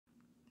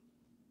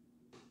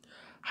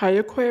Hi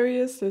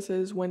Aquarius, this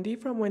is Wendy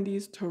from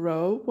Wendys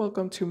Tarot.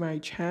 Welcome to my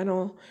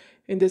channel.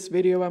 In this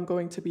video, I'm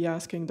going to be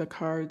asking the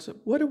cards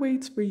what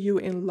awaits for you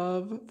in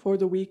love for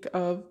the week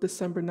of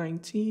December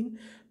 19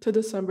 to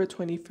December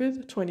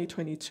 25th,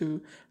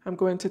 2022. I'm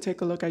going to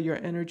take a look at your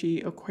energy,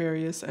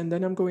 Aquarius, and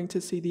then I'm going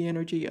to see the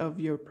energy of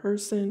your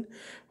person,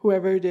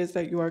 whoever it is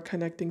that you are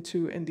connecting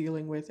to and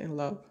dealing with in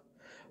love.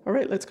 All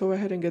right, let's go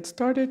ahead and get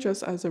started.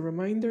 Just as a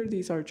reminder,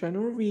 these are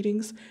general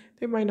readings.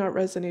 They might not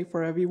resonate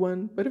for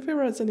everyone, but if it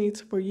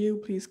resonates for you,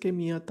 please give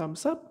me a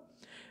thumbs up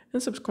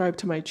and subscribe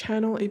to my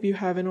channel if you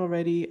haven't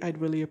already. I'd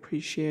really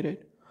appreciate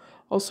it.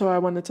 Also, I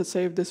wanted to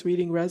say if this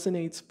reading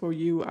resonates for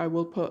you, I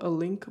will put a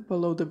link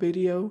below the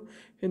video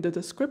in the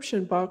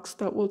description box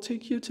that will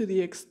take you to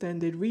the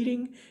extended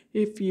reading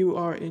if you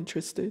are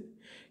interested.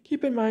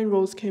 Keep in mind,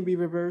 roles can be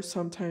reversed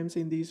sometimes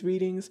in these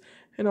readings,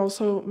 and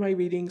also my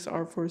readings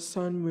are for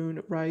Sun,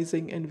 Moon,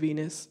 Rising, and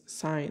Venus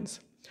signs.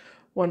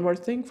 One more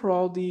thing for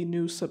all the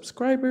new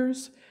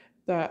subscribers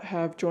that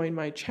have joined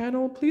my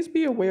channel, please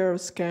be aware of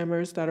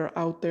scammers that are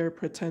out there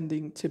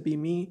pretending to be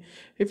me.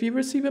 If you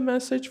receive a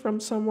message from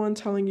someone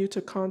telling you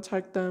to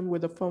contact them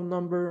with a phone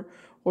number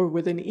or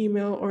with an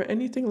email or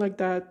anything like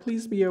that,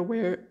 please be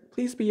aware.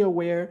 Please be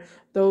aware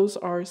those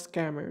are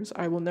scammers.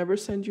 I will never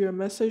send you a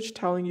message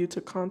telling you to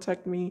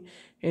contact me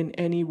in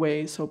any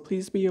way, so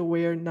please be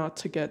aware not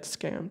to get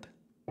scammed.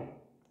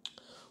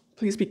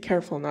 Please be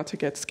careful not to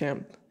get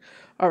scammed.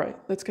 All right,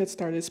 let's get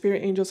started.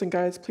 Spirit, angels, and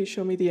guides, please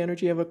show me the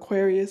energy of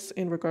Aquarius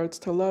in regards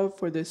to love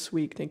for this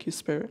week. Thank you,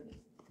 Spirit.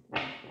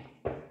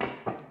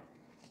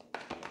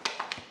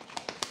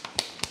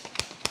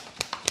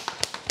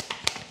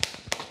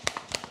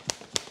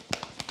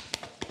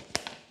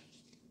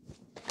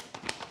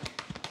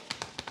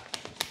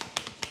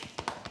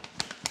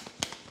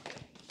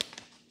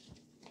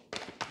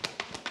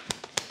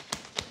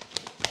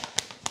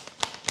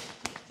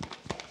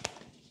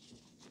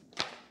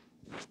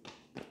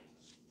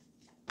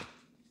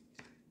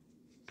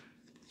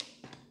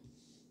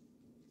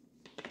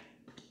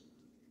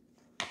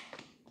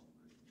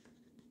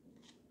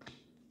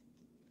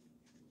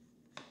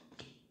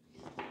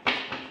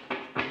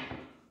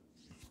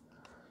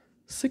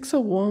 Six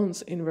of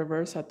Wands in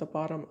reverse at the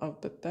bottom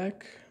of the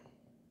deck.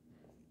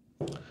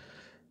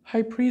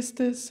 High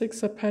Priestess,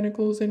 Six of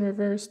Pentacles in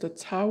reverse, the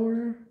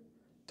Tower,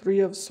 Three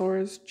of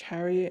Swords,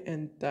 Chariot,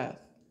 and Death.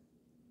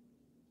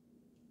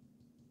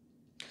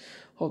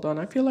 Hold on,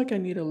 I feel like I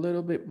need a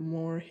little bit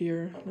more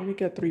here. Let me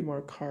get three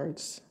more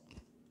cards.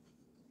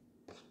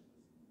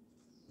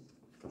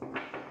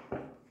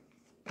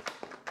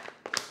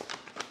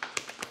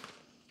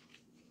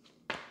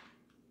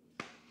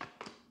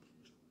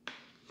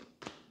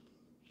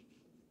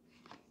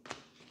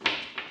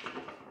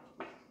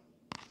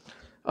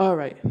 All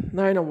right,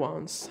 Nine of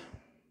Wands.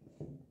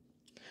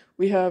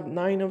 We have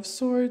Nine of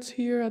Swords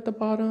here at the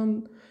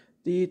bottom,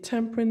 the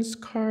Temperance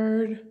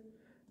card,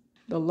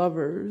 the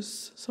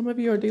Lovers. Some of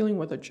you are dealing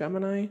with a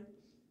Gemini,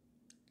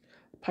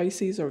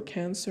 Pisces or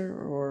Cancer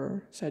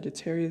or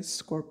Sagittarius,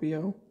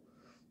 Scorpio.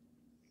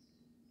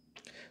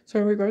 So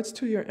in regards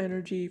to your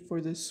energy for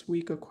this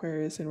week,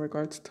 Aquarius, in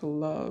regards to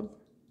love,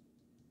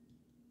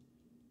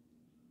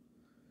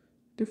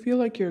 do you feel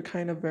like you're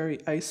kind of very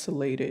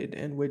isolated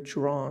and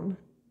withdrawn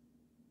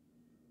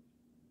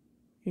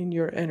in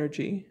your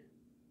energy?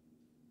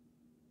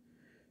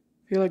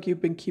 Feel like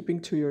you've been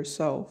keeping to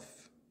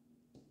yourself.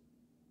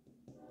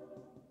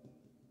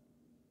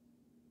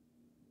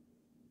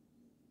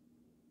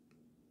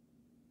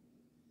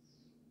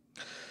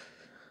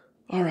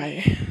 All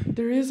right,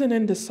 there is an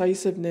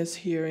indecisiveness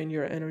here in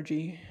your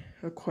energy,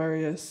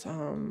 Aquarius.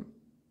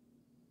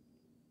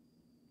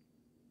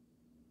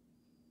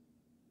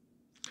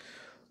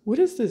 What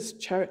is this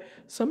chart?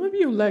 Some of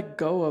you let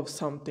go of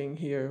something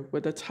here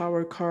with the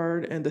Tower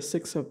card and the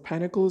Six of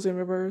Pentacles in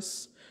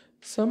reverse.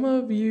 Some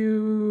of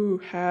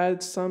you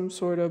had some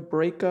sort of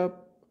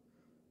breakup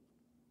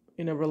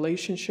in a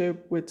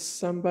relationship with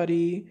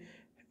somebody,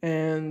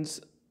 and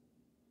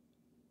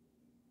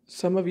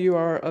some of you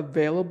are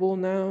available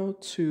now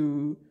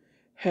to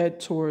head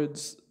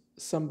towards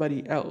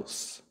somebody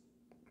else.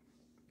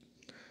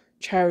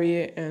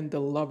 Chariot and the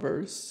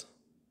Lovers.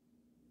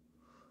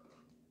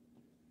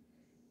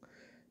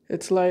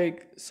 It's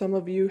like some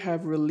of you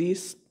have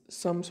released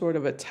some sort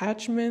of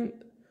attachment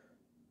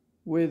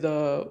with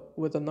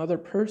another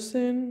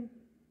person.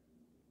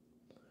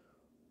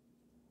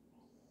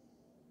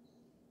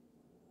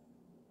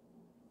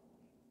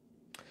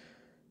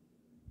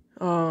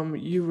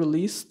 You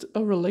released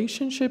a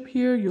relationship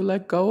here, you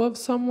let go of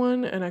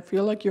someone, and I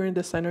feel like you're in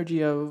this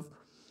energy of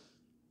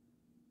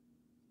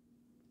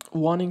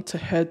wanting to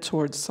head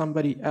towards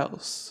somebody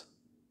else.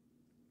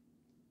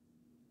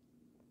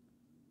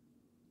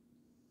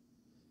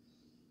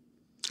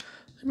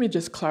 Let me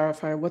just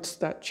clarify, what's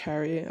that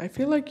Chariot? I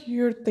feel like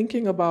you're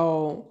thinking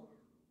about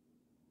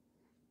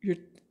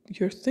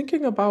you're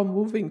thinking about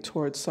moving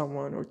towards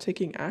someone or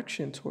taking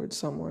action towards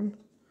someone.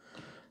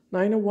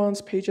 Nine of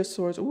Wands, Page of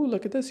Swords. Ooh,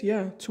 look at this.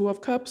 Yeah, Two of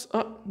Cups.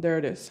 Oh, there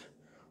it is.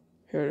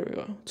 Here we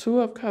go. Two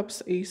of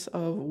Cups, Ace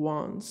of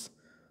Wands.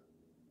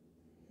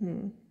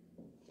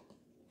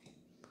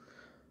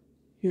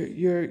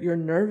 You're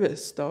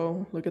nervous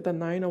though. Look at the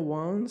Nine of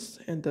Wands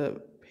and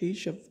the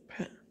Page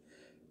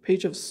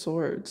of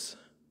Swords.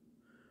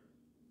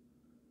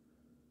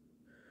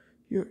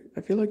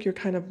 I feel like you're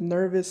kind of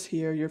nervous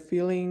here. You're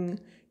feeling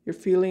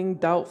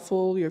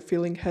doubtful, you're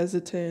feeling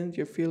hesitant,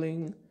 you're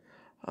feeling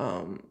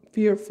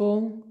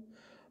fearful.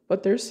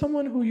 But there's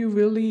someone who you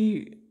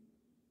really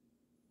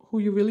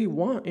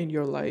want in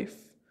your life.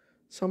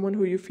 Someone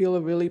who you feel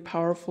a really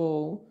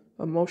powerful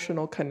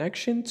emotional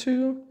connection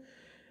to.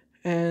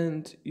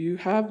 And you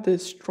have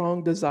this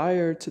strong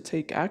desire to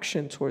take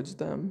action towards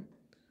them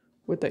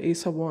with the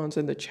Ace of Wands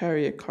and the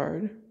Chariot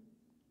card.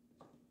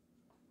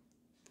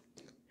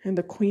 And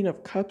the Queen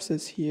of Cups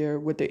is here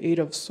with the Eight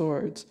of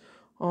Swords.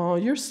 Oh,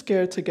 you're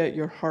scared to get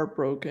your heart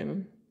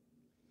broken.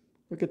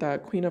 Look at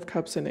that, Queen of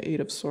Cups and the Eight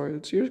of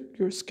Swords.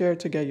 You're scared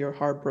to get your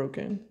heart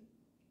broken.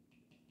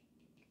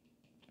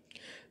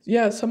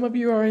 Yeah, some of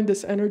you are in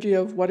this energy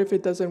of what if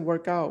it doesn't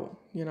work out,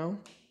 you know?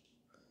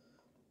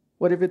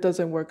 What if it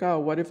doesn't work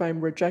out? What if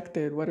I'm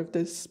rejected? What if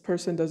this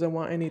person doesn't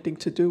want anything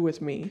to do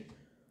with me?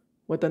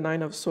 With the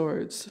Nine of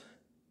Swords.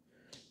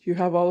 You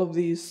have all of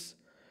these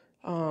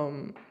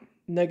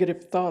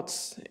negative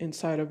thoughts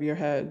inside of your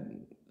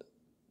head,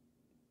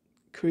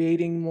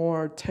 creating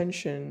more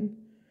tension,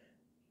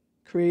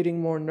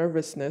 creating more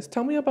nervousness.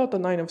 Tell me about the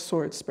Nine of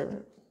Swords,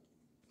 Spirit.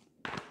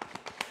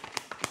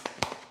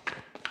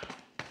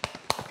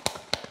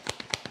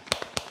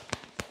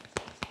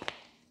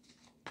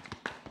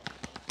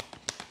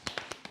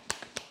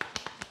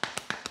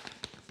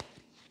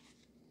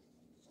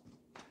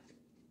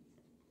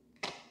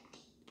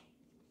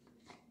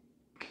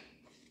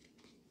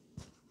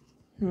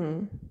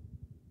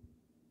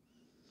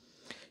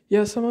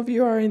 Yeah, some of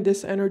you are in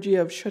this energy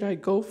of should I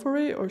go for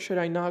it or should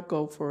I not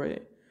go for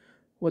it?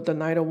 With the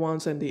Knight of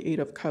Wands and the Eight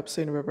of Cups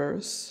in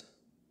reverse.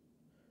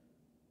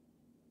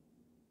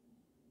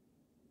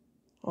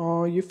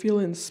 Oh, you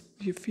feel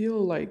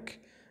like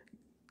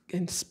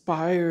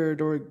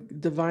inspired or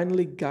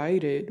divinely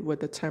guided with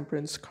the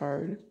Temperance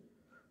card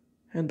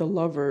and the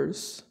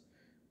Lovers.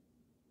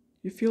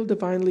 You feel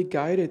divinely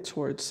guided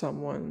towards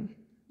someone,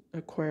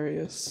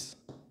 Aquarius.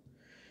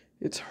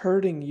 It's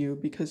hurting you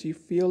because you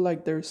feel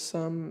like there's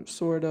some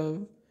sort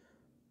of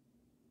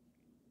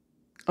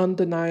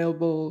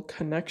undeniable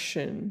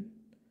connection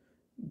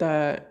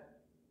that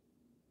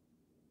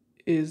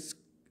is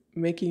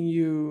making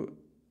you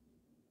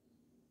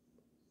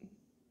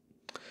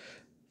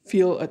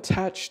feel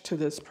attached to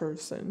this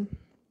person,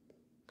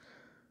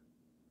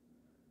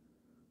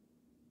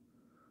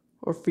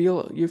 or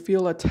you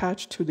feel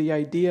attached to the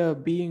idea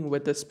of being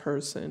with this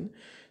person.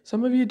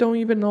 Some of you don't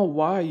even know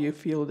why you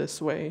feel this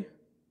way.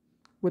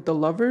 With the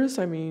Lovers,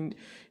 I mean,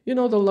 you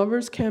know, the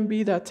Lovers can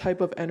be that type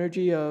of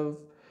energy of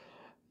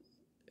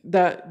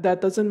that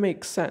doesn't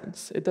make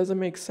sense. It doesn't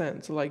make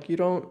sense. Like you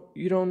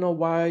don't know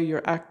why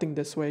you're acting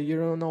this way. You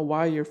don't know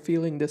why you're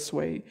feeling this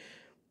way.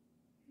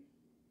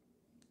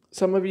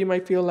 Some of you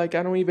might feel like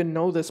I don't even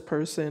know this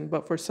person,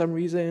 but for some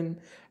reason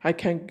I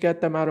can't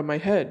get them out of my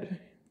head.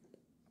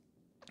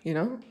 You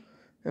know?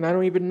 And I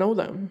don't even know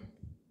them.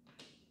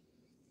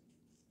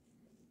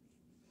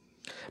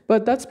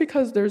 But that's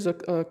because there's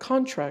a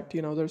contract,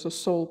 you know, there's a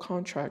soul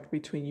contract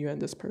between you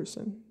and this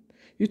person.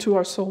 You two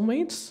are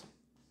soulmates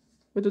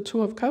with the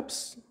Two of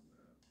Cups,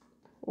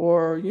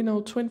 or, you know,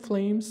 twin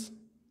flames,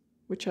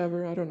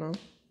 whichever, I don't know.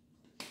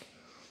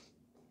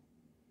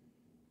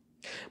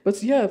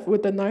 But yeah,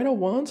 with the Knight of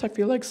Wands, I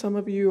feel like some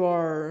of you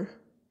are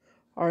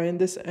in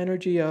this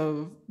energy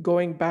of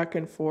going back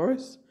and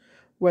forth,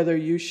 whether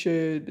you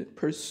should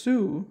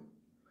pursue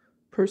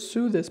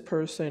this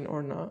person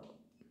or not.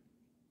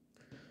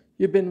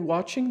 You've been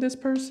watching this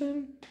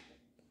person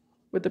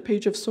with the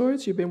Page of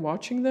Swords. You've been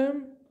watching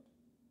them.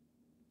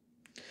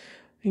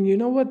 And you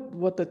know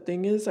what the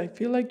thing is? I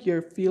feel like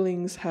your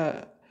feelings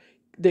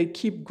they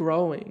keep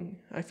growing.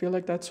 I feel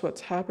like that's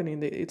what's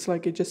happening. It's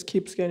like it just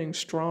keeps getting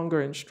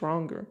stronger and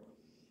stronger.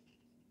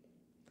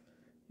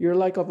 You're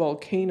like a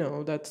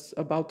volcano that's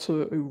about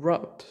to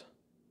erupt.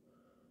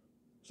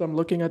 So I'm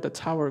looking at the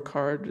Tower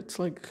card. It's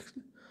like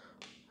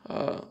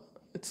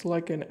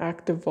an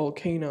active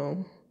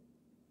volcano.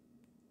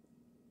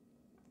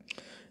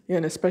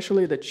 And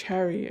especially the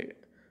Chariot.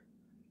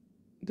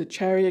 The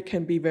Chariot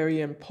can be very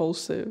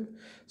impulsive.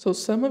 So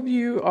some of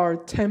you are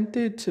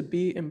tempted to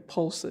be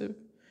impulsive.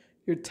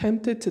 You're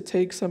tempted to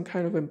take some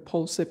kind of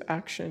impulsive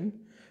action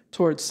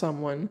towards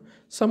someone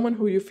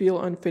who you feel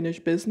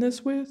unfinished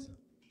business with,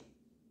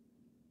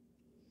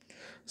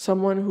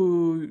 someone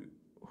who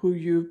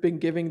you've been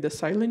giving the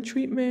silent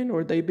treatment,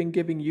 or they've been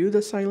giving you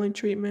the silent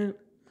treatment.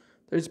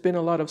 There's been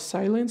a lot of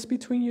silence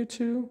between you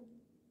two.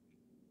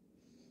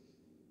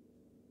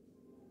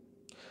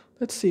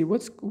 Let's see,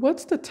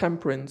 what's the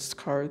Temperance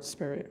card,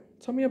 Spirit?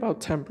 Tell me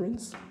about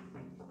Temperance.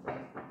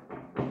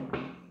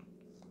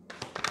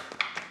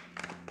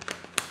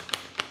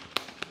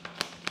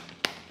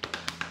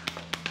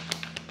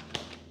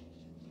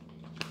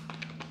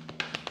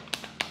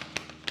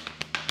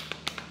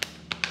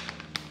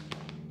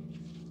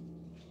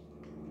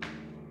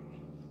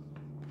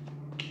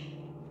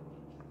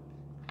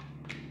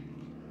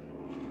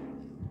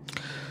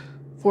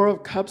 Four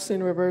of Cups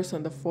in reverse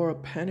and the Four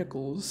of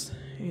Pentacles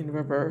in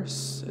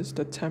reverse is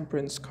the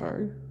Temperance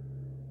card.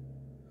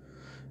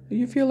 Do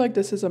you feel like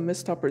this is a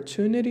missed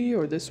opportunity,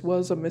 or this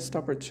was a missed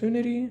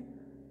opportunity?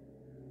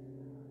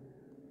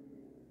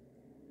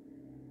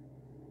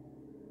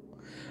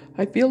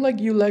 I feel like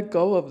you let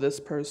go of this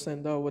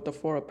person though with the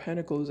Four of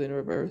Pentacles in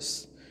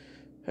reverse.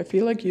 I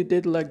feel like you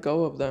did let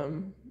go of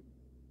them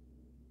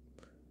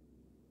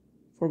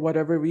for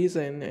whatever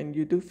reason, and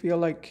you do feel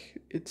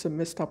like it's a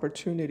missed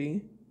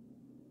opportunity.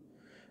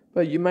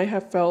 But you might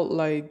have felt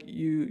like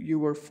you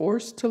were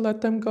forced to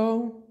let them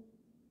go.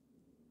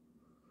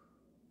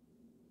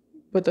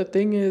 But the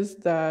thing is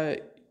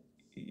that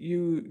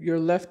you were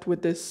left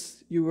with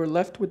this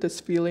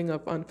feeling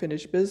of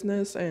unfinished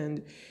business,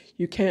 and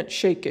you can't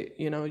shake it,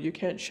 you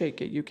can't shake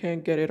it. You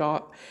can't get it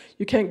out.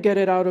 You can't get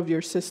it out of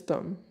your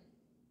system.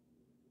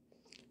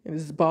 And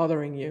it's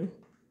bothering you.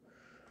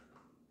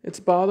 It's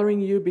bothering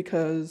you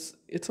because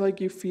it's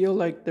like you feel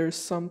like there's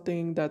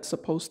something that's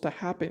supposed to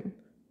happen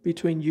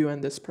between you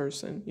and this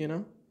person,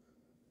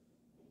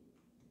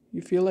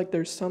 You feel like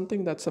there's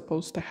something that's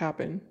supposed to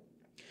happen.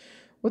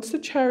 What's the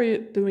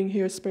Chariot doing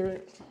here,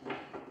 Spirit?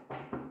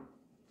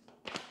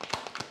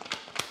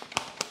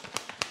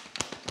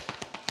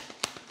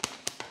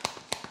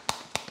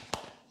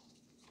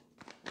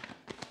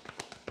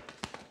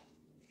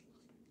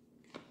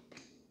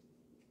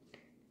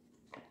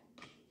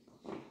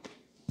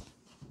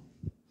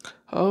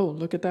 Oh,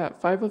 look at that.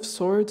 Five of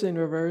Swords in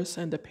reverse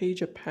and the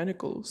Page of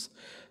Pentacles.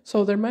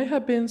 So there might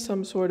have been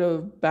some sort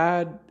of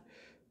bad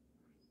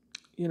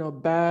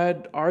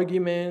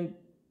argument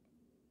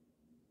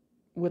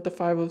with the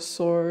Five of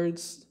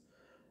Swords.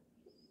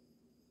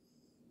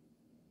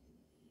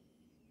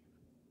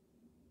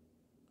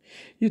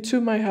 You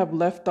two might have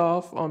left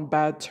off on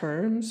bad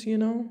terms,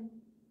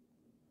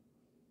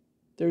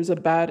 There's a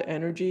bad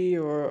energy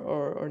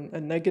or a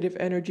negative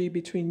energy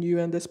between you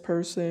and this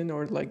person,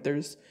 or like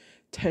there's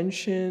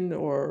tension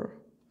or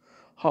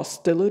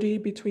hostility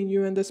between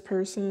you and this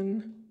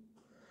person.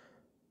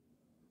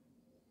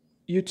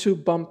 You two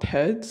bumped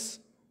heads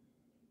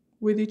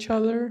with each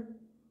other.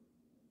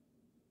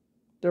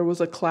 There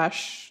was a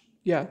clash.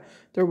 Yeah,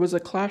 there was a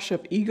clash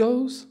of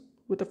egos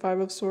with the Five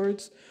of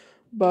Swords.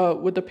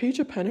 But with the Page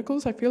of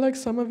Pentacles, I feel like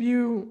some of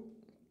you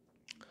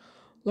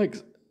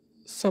just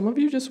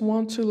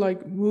want to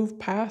move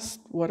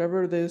past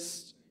whatever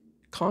this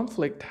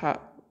conflict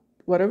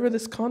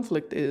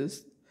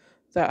is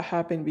that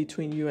happened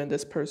between you and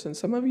this person.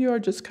 Some of you are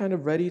just kind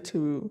of ready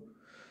to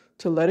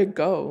let it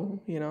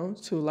go,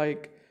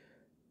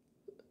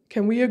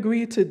 can we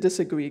agree to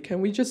disagree?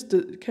 Can we just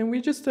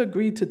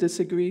agree to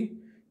disagree?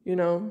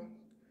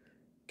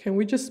 Can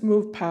we just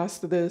move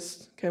past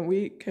this? Can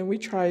we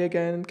try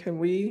again? Can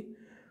we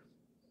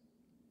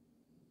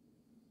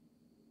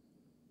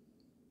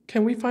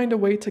find a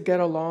way to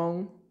get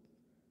along?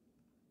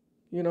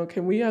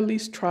 Can we at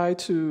least try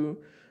to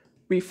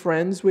be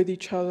friends with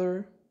each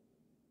other?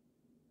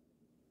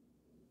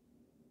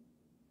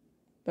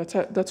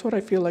 That's what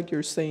I feel like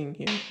you're saying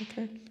here,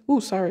 okay? Oh,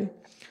 sorry.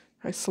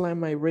 I slammed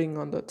my ring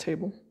on the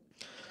table.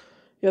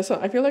 Yeah, so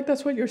I feel like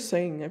that's what you're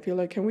saying. I feel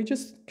like, can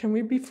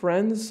we be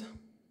friends?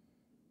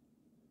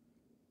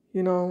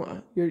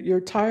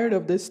 You're tired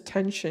of this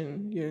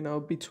tension,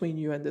 between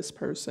you and this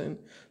person.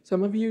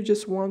 Some of you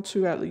just want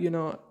to, at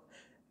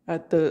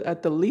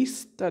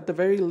the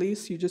very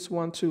least, you just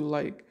want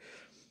to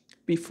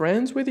be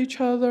friends with each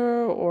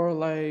other,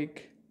 or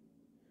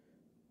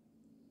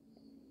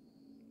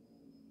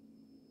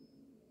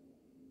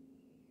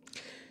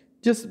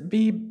just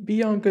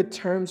be on good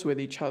terms with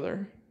each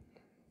other.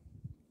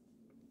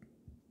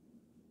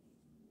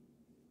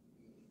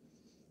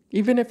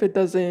 Even if it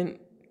doesn't,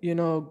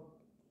 even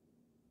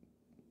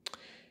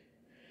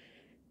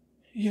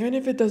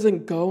if it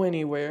doesn't go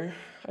anywhere.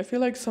 I feel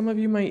like some of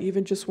you might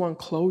even just want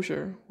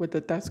closure with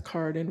the Death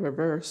card in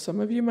reverse. Some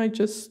of you might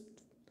just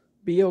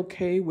be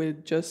okay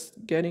with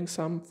just getting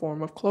some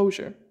form of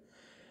closure.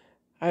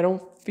 I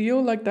don't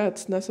feel like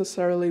that's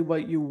necessarily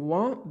what you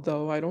want,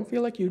 though. I don't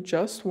feel like you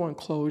just want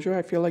closure.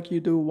 I feel like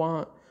you do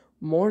want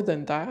more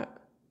than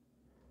that.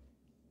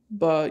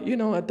 But,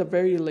 at the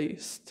very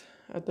least,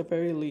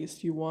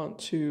 you want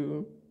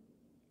to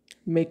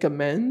make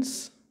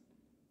amends.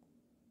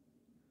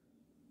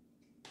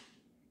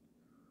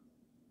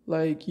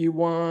 You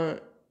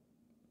want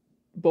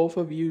both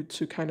of you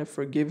to kind of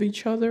forgive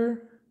each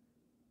other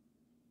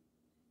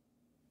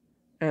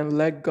and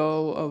let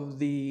go of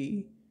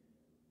the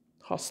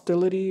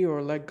hostility,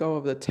 or let go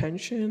of the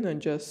tension,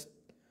 and just,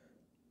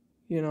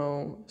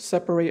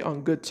 separate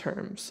on good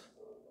terms.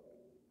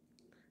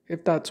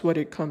 If that's what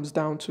it comes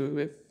down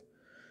to,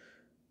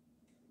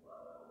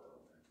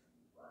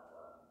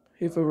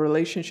 if a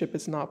relationship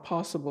is not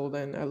possible,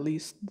 then at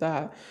least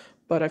that.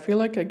 But I feel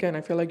like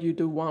you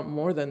do want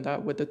more than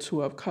that with the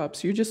Two of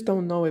Cups. You just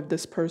don't know if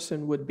this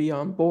person would be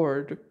on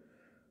board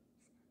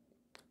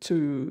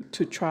to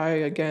try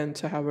again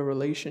to have a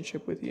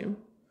relationship with you.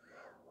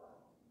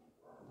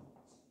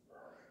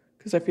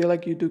 Because I feel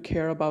like you do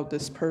care about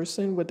this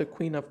person with the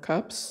Queen of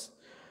Cups,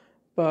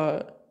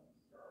 but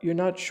you're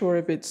not sure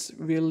if it's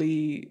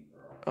really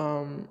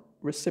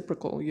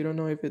reciprocal. You don't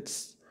know if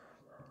it's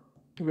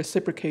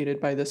reciprocated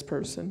by this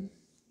person.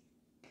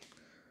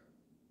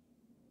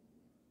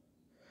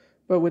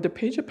 But with the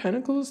Page of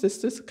Pentacles,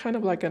 this is kind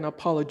of like an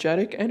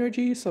apologetic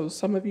energy. So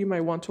some of you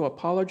might want to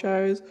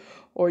apologize,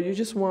 or you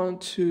just want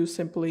to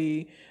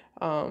simply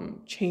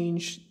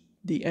change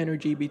the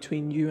energy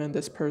between you and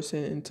this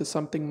person into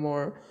something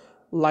more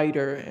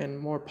lighter and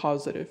more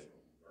positive.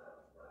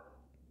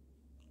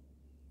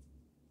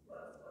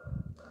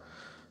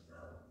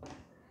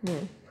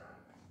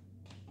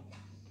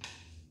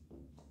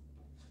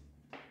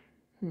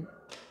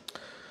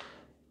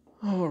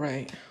 All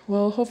right.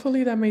 Well,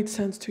 hopefully that made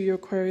sense to you,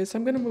 Aquarius.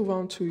 I'm going to move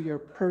on to your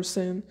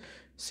person,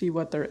 see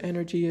what their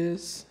energy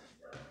is.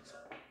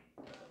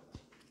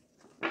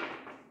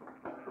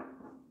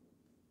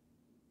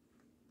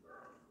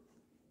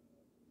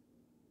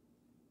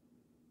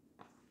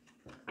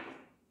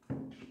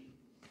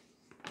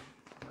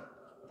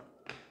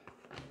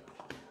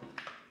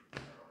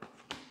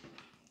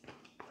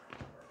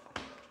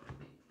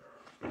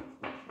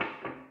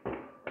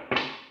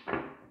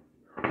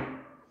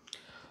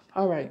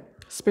 All right.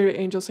 Spirit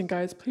angels and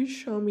guides, please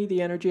show me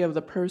the energy of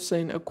the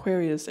person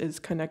Aquarius is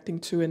connecting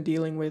to and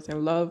dealing with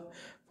in love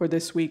for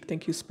this week.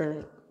 Thank you,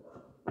 Spirit.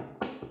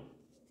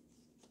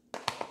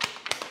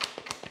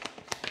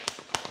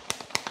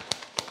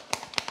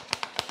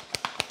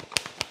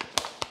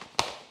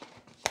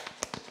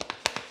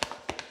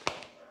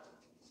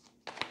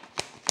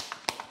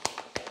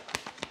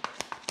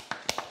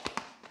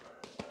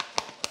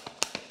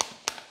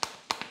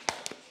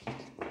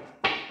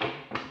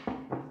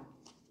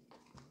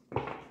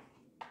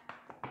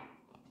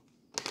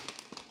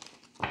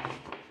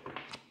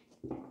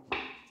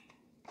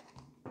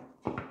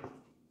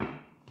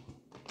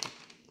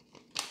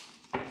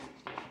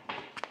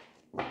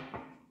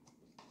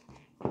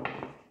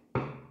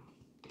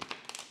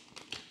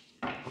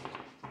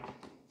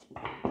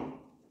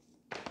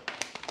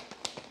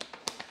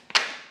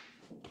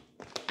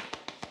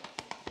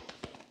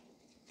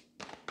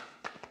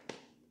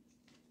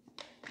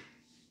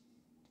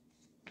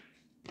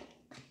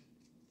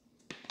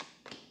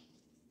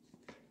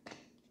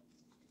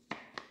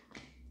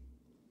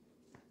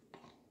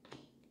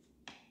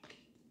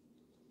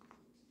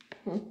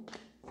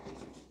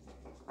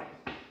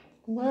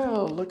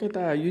 Well, look at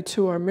that. You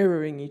two are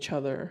mirroring each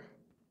other.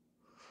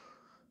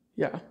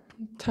 Yeah.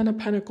 10 of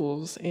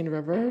Pentacles in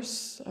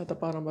reverse at the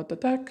bottom of the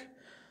deck.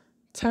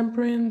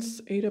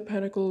 Temperance, 8 of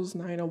Pentacles,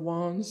 9 of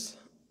Wands,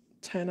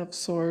 10 of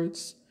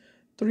Swords,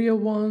 3 of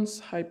Wands,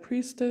 High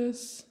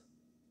Priestess,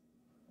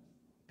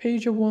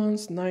 Page of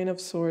Wands, 9 of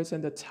Swords,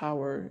 and the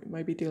Tower. You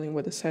might be dealing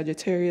with a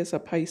Sagittarius, a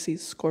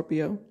Pisces,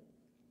 Scorpio.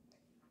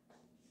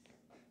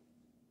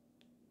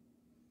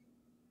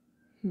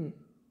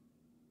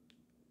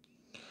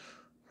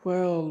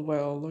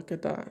 Well, look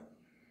at that.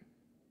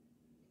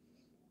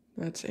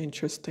 That's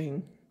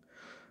interesting.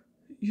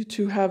 You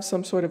two have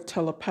some sort of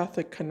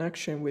telepathic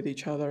connection with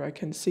each other. I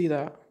can see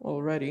that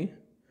already.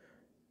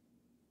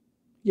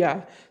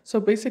 Yeah. So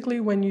basically,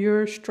 when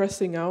you're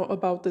stressing out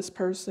about this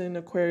person,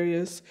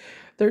 Aquarius,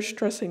 they're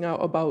stressing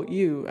out about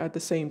you at the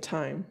same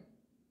time.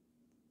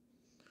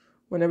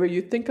 Whenever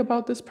you think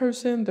about this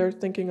person, they're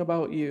thinking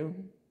about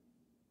you.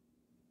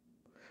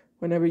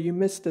 Whenever you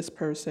miss this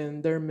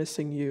person, they're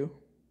missing you.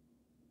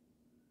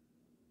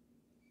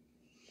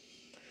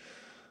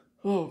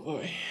 Oh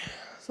boy.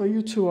 So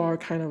you two are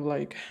kind of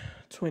like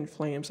twin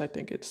flames, I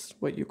think it's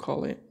what you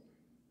call it.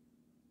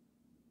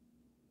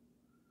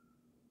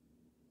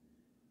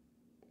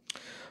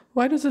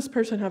 Why does this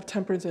person have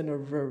temperance in a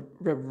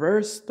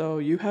reverse though?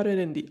 You had it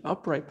in the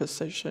upright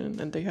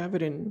position and they have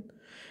it in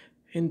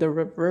the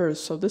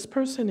reverse. So this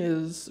person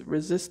is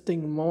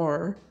resisting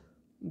more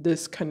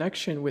this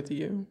connection with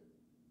you.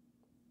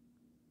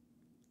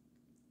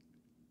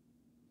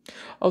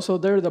 Also,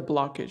 they're the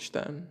blockage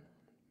then.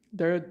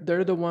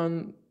 They're the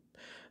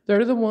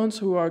ones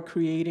who are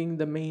creating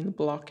the main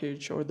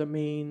blockage or the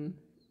main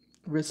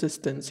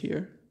resistance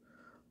here.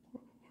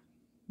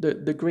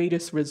 The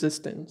greatest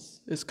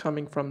resistance is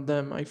coming from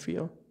them, I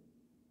feel.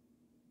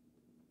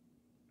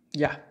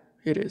 Yeah,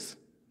 it is.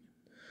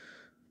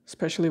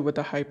 Especially with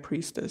the High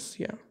Priestess,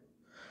 yeah.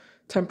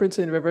 Temperance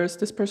in reverse,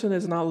 this person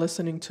is not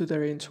listening to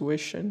their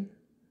intuition.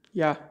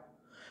 Yeah,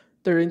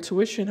 their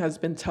intuition has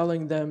been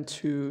telling them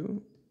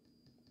to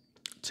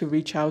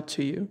reach out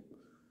to you,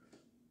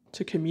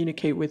 to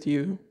communicate with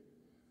you,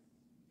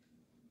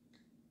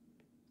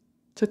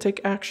 to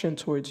take action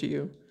towards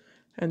you.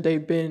 And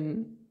they've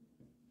been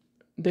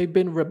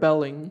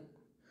rebelling.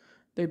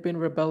 They've been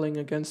rebelling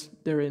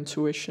against their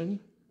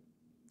intuition.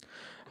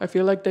 I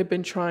feel like they've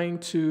been trying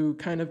to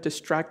kind of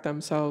distract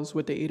themselves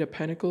with the Eight of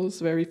Pentacles,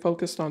 very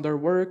focused on their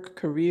work,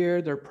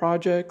 career, their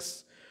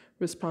projects,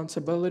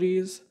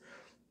 responsibilities.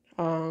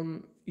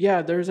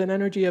 Yeah, there's an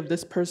energy of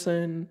this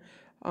person.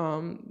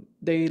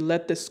 They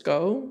let this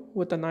go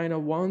with the Nine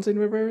of Wands in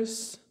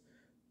reverse.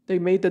 They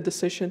made the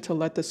decision to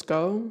let this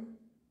go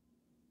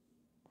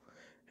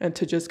and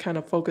to just kind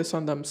of focus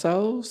on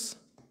themselves.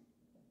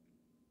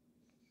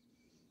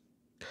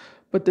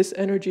 But this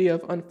energy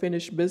of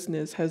unfinished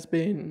business has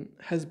been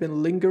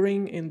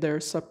lingering in their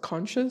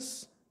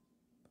subconsciousness.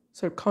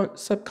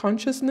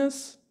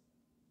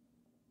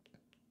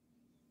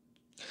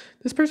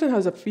 This person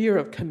has a fear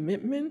of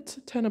commitment.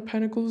 10 of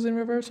Pentacles in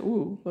reverse.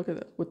 Ooh, look at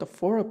that. With the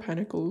 4 of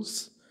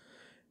Pentacles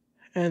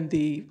and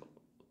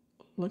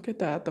look at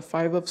that, the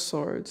 5 of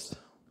Swords.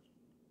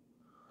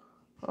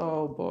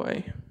 Oh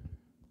boy.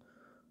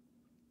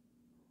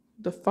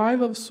 The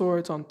 5 of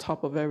Swords on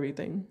top of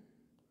everything.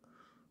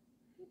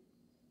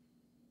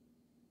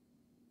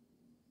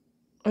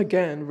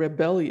 Again,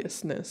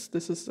 rebelliousness.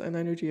 This is an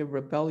energy of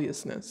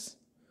rebelliousness.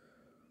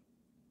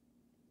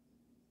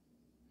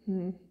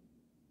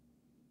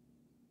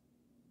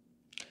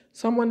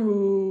 Someone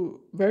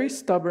who very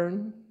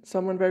stubborn,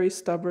 someone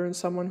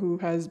who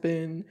has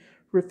been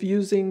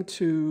refusing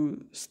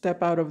to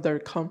step out of their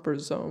comfort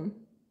zone.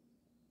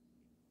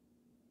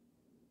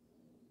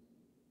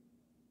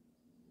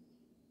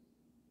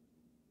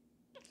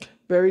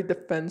 Very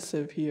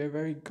defensive here,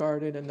 very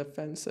guarded and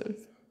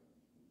defensive.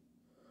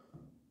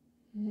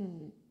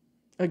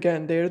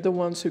 Again, they're the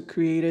ones who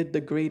created the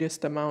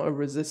greatest amount of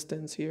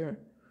resistance here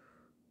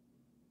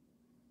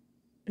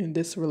in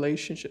this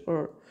relationship.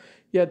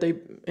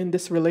 In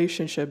this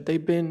relationship,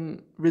 they've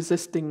been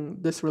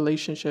resisting this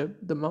relationship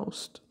the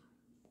most.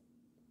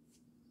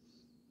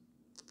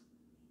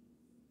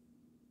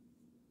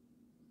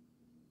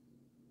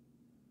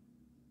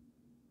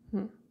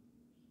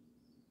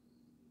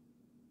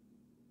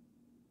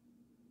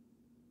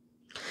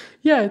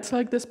 Yeah, it's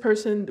like this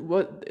person,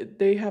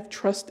 they have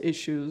trust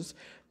issues.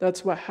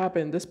 That's what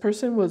happened. This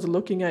person was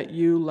looking at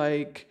you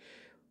like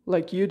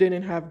you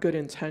didn't have good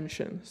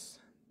intentions.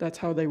 That's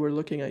how they were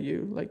looking at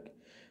you.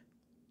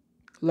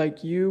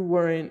 Like you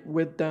weren't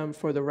with them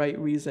for the right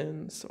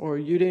reasons, or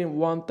you didn't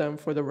want them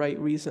for the right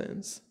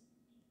reasons.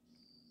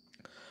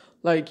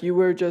 Like you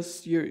were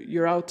just,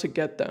 you're out to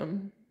get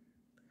them.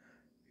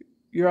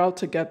 You're out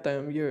to get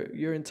them.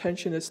 Your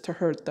intention is to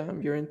hurt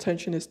them. Your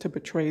intention is to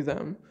betray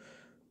them.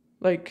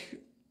 Like,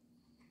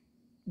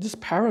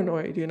 just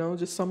paranoid, you know,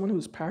 just someone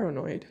who's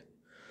paranoid.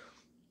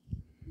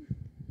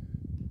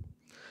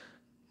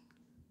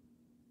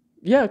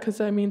 Yeah,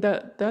 because I mean,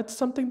 that's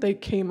something they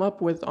came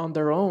up with on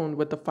their own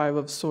with the 5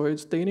 of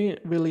Swords. They didn't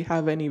really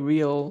have any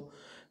real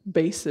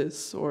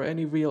basis or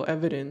any real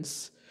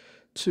evidence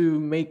to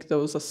make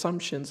those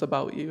assumptions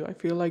about you. I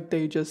feel like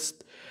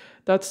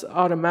that's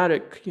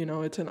automatic, you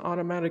know, it's an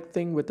automatic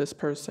thing with this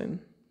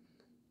person.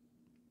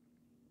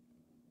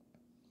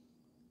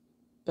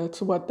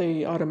 That's what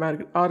they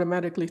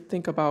automatically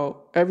think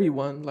about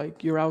everyone.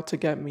 Like, you're out to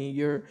get me.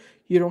 You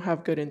don't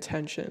have good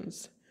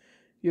intentions.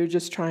 You're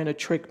just trying to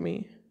trick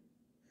me.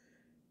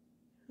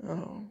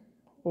 Oh.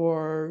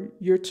 Or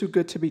you're too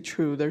good to be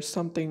true. There's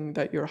something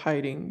that you're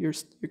hiding. You're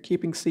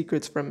keeping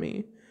secrets from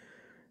me.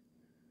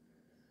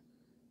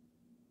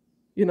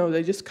 You know,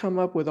 they just come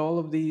up with all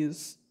of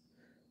these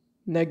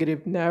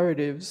negative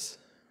narratives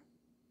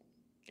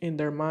in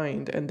their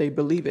mind, and they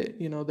believe it.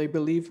 You know, they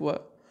believe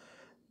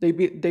they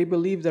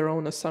believe their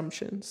own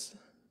assumptions.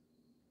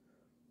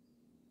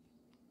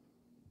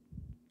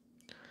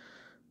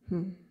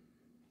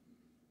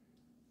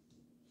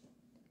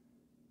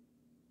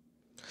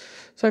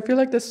 So I feel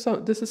like this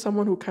is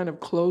someone who kind of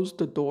closed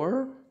the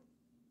door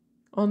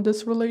on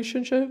this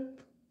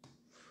relationship.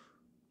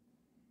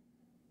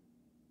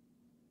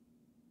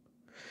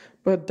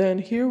 But then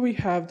here we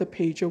have the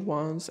Page of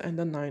Wands and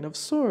the 9 of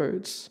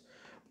Swords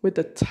with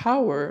the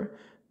Tower.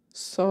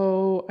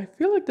 So I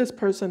feel like this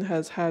person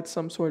has had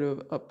some sort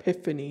of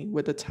epiphany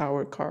with the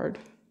Tower card.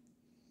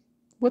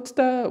 What's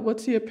the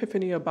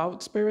epiphany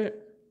about,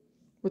 Spirit?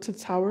 What's the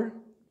Tower?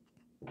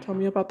 Tell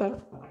me about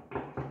that.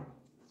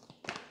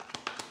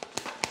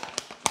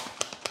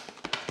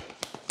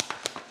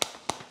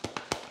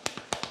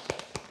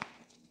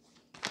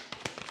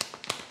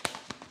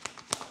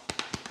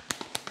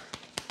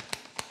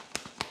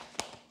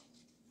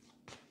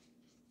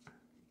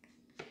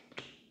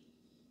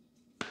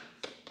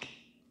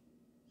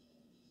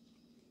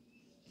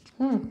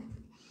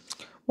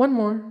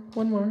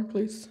 One more,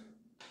 please.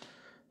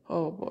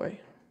 Oh boy.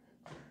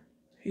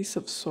 Ace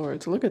of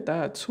Swords. Look at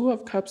that. 2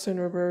 of Cups in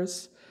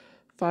reverse.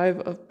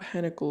 5 of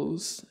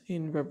Pentacles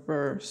in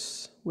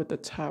reverse with the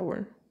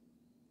Tower.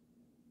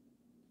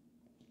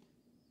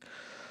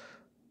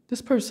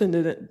 This person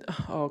didn't.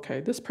 Okay,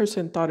 this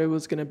person thought it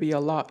was going to be a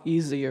lot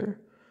easier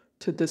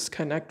to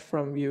disconnect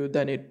from you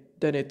than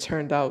it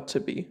turned out to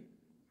be.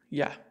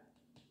 Yeah.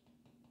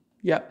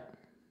 Yep.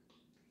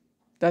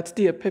 That's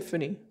the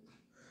epiphany.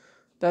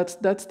 That's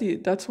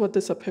what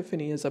this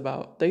epiphany is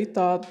about. They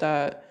thought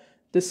that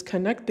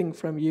disconnecting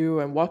from you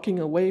and walking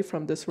away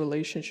from this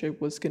relationship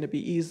was going to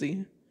be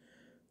easy.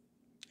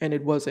 And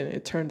it wasn't.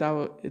 It turned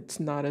out it's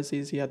not as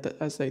easy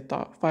as they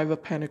thought. 5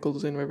 of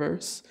Pentacles in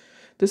reverse.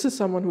 This is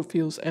someone who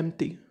feels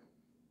empty.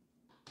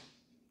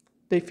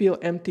 They feel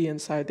empty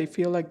inside. They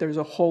feel like there's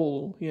a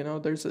hole, you know,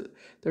 there's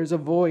a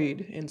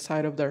void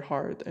inside of their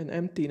heart, an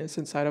emptiness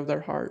inside of their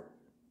heart.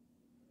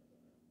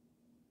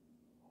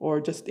 or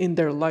just in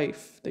their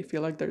life. They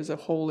feel like there's a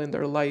hole in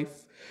their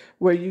life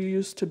where you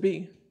used to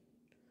be.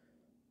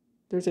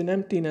 There's an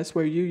emptiness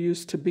where you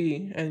used to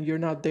be and you're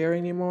not there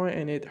anymore,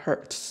 and it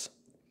hurts.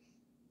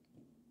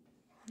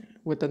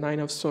 With the Nine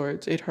of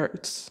Swords, it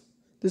hurts.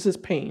 This is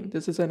pain.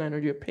 This is an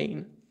energy of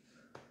pain.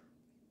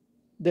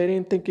 They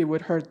didn't think it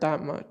would hurt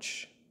that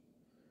much.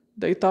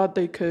 They thought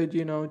they could,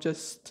 you know,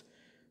 just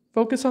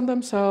focus on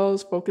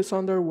themselves, focus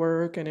on their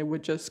work, and it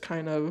would just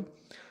kind of,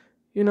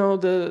 you know,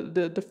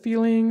 the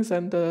feelings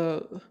and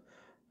the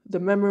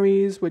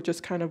memories would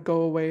just kind of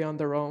go away on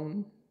their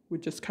own,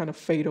 would just kind of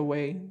fade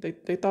away.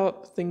 They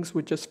thought things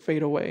would just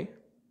fade away.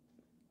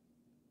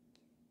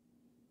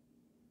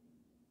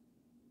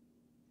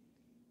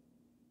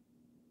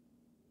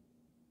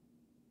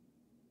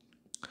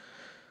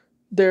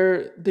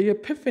 The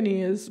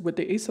epiphany is with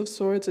the Ace of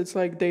Swords. It's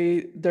like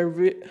they've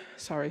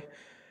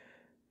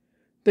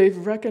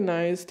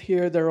recognized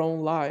here their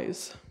own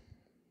lies.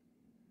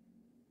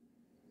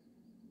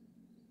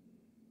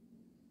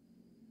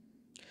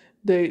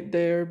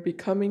 They're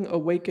becoming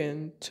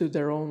awakened to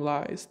their own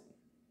lies.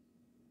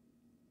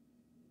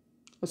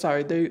 Oh,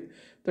 sorry,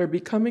 they're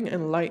becoming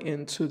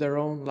enlightened to their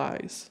own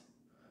lies,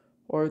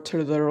 or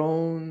to their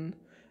own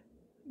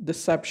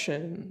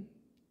deception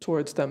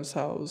towards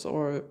themselves,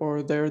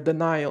 or their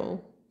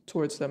denial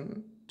towards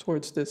them,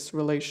 towards this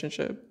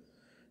relationship,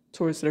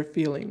 towards their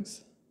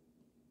feelings.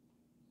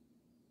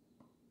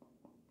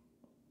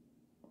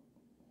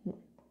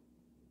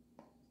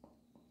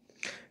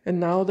 And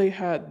now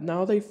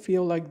they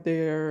feel like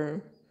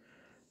they're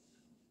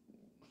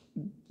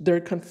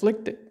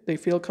conflicted. They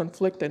feel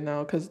conflicted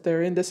now because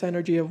they're in this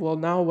energy of, well,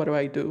 now what do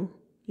I do?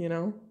 You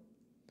know?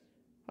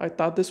 I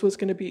thought this was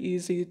going to be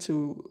easy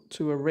to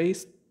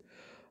erase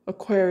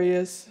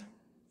Aquarius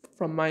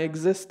from my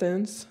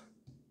existence,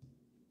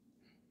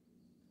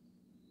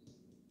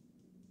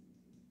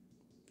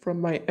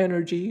 from my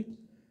energy.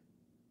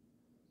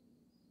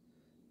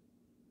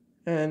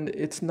 And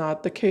it's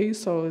not the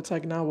case, so it's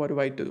like, now what do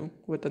I do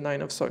with the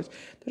Nine of Swords?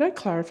 Did I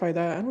clarify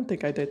that? I don't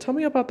think I did. Tell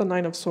me about the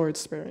Nine of Swords,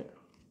 Spirit.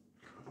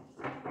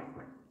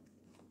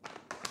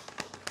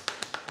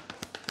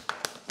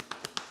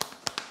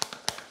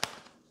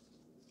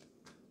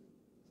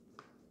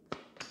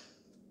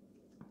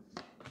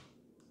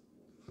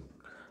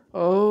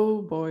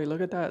 Oh boy,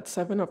 look at that.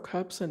 Seven of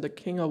Cups and the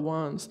King of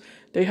Wands.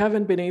 They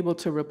haven't been able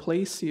to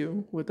replace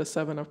you with the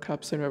Seven of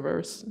Cups in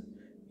reverse.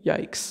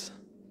 Yikes.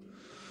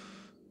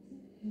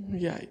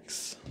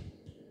 Yikes.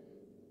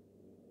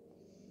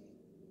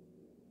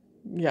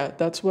 Yeah,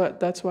 that's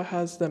what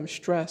has them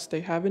stressed.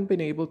 They haven't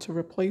been able to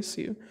replace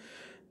you.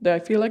 I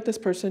feel like this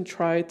person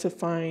tried to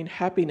find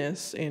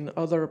happiness in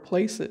other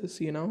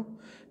places, you know?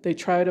 They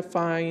try to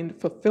find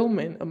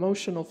fulfillment,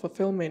 emotional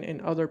fulfillment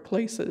in other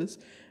places,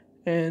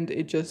 and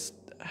it just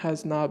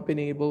has not been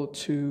able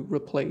to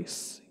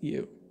replace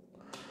you.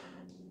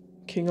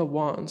 King of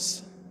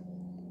Wands.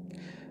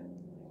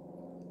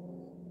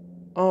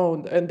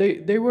 Oh, and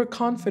they were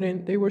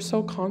confident. They were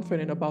so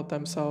confident about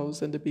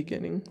themselves in the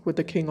beginning with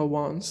the King of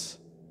Wands.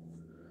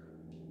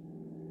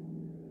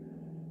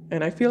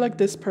 And I feel like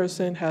this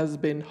person has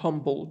been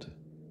humbled.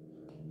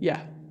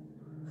 Yeah.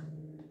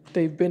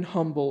 They've been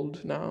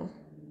humbled now.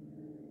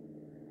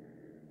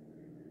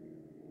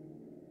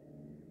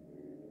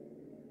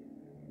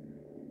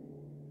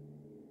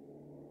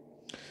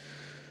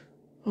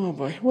 Oh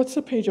boy, what's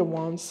the Page of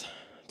Wands?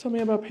 Tell me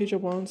about Page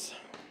of Wands.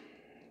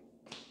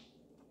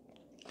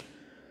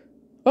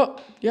 Oh,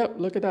 yep,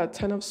 look at that.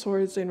 10 of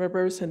Swords in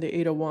reverse and the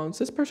 8 of Wands.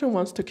 This person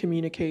wants to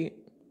communicate.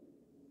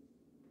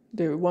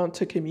 They want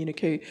to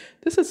communicate.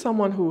 This is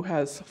someone who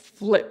has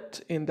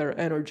flipped in their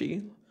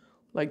energy.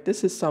 Like,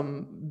 this is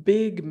some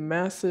big,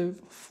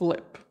 massive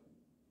flip.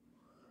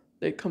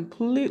 They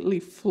completely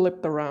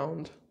flipped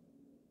around.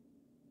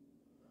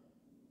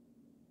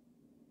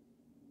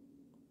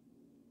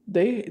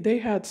 They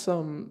had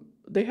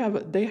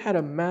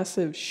a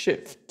massive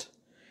shift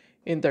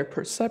in their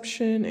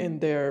perception, in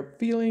their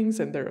feelings,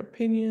 and their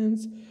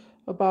opinions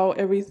about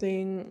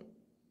everything.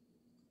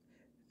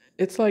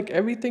 It's like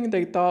everything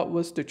they thought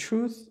was the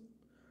truth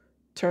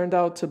turned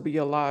out to be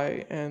a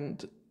lie,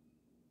 and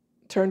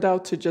turned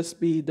out to just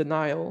be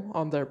denial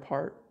on their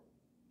part.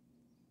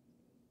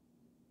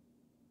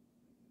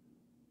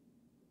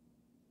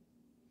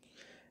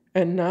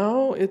 And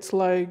now it's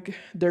like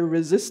their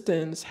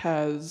resistance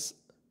has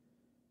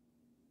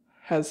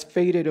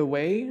faded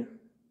away,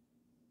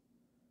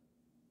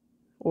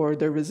 or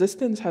their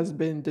resistance has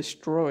been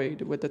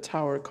destroyed with the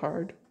Tower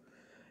card.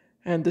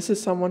 And this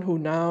is someone who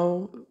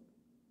now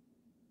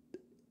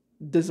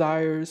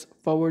desires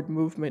forward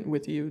movement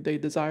with you. They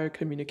desire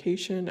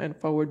communication and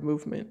forward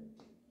movement.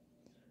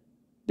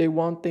 They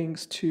want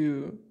things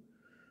to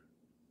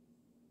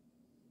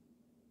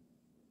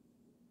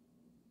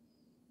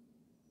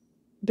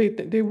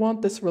they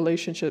want this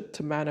relationship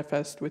to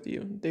manifest with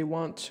you. They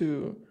want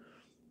to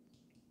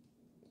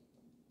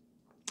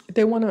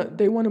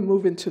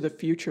move into the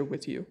future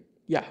with you.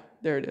 Yeah,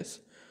 there it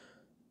is.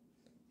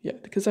 Yeah,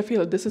 because I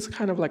feel this is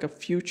kind of like a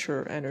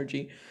future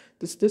energy.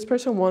 This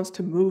person wants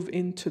to move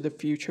into the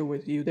future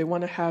with you. They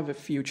want to have a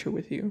future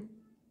with you.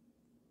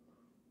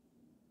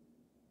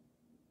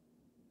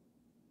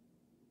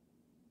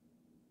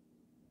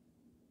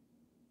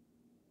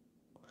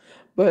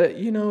 But,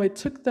 you know, it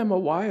took them a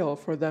while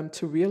for them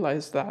to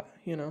realize that,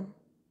 you know,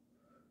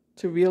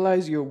 to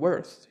realize your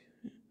worth,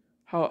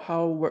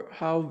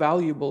 how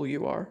valuable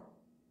you are.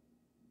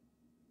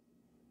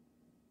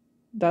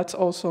 That's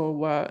also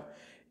what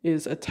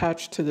is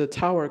attached to the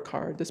Tower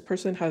card. This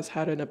person has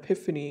had an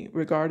epiphany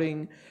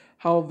regarding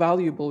how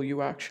valuable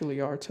you actually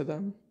are to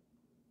them.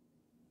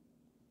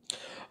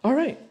 All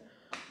right.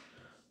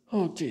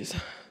 Oh, geez.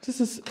 This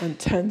is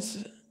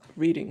intense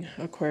reading,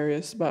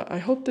 Aquarius, but I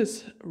hope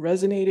this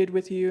resonated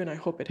with you and I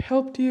hope it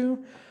helped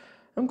you.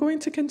 I'm going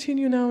to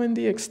continue now in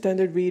the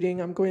extended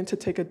reading. I'm going to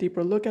take a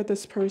deeper look at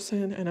this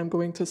person and I'm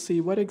going to see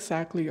what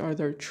exactly are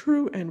their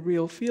true and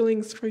real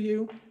feelings for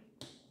you.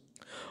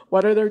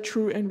 What are their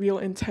true and real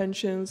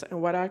intentions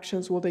and what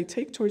actions will they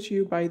take towards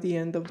you by the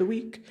end of the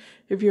week?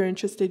 If you're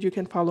interested, you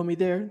can follow me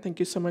there. Thank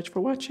you so much for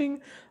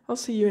watching. I'll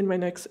see you in my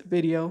next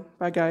video.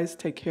 Bye guys,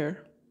 take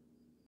care.